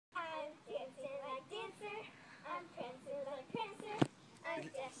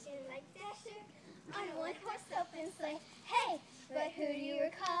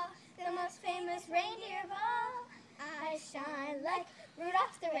like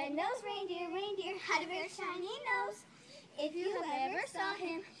Rudolph the red-nosed reindeer had a very shiny nose. If you have ever saw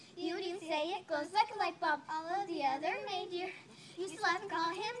him, you would even say it glows like a light bulb. All of the other reindeer used to laugh and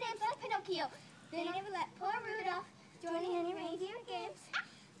call him names like Pinocchio. They never let poor Rudolph join any reindeer games.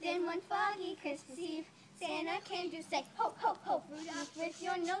 Then one foggy Christmas Eve, Santa came to say, ho, ho, ho, Rudolph, with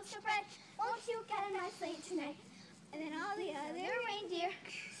your nose so bright, won't you get a nice sleigh tonight? And then all the other reindeer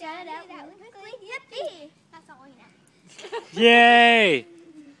shouted out really quickly, yippee! That's all we know. Yay!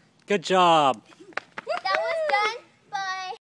 Good job.